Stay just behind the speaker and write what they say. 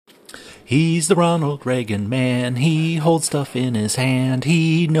He's the Ronald Reagan Man. He holds stuff in his hand.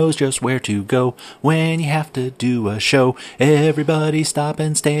 He knows just where to go when you have to do a show. Everybody stop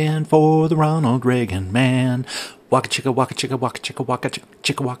and stand for the Ronald Reagan Man. Waka chicka waka chicka waka chicka waka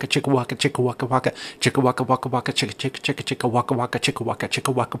chicka waka chicka waka chicka waka waka chicka waka waka waka chicka chicka chicka chicka waka waka chicka waka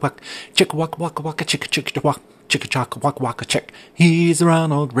chicka waka waka chicka waka waka waka chicka chicka waka chicka chaka waka waka chick. He's the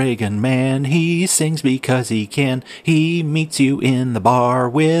Ronald Reagan Man. He sings because he can. He meets you in the bar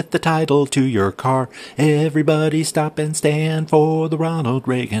with the title to your car. Everybody stop and stand for the Ronald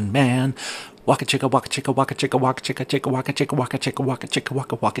Reagan Man. Waka chicka waka chicka waka chicka waka chicka chicka waka chicka waka chicka waka chicka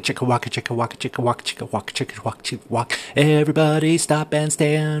waka waka chicka waka chicka waka chicka waka chicka waka chicka waka chicka waka. Everybody stop and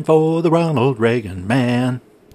stand for the Ronald Reagan Man.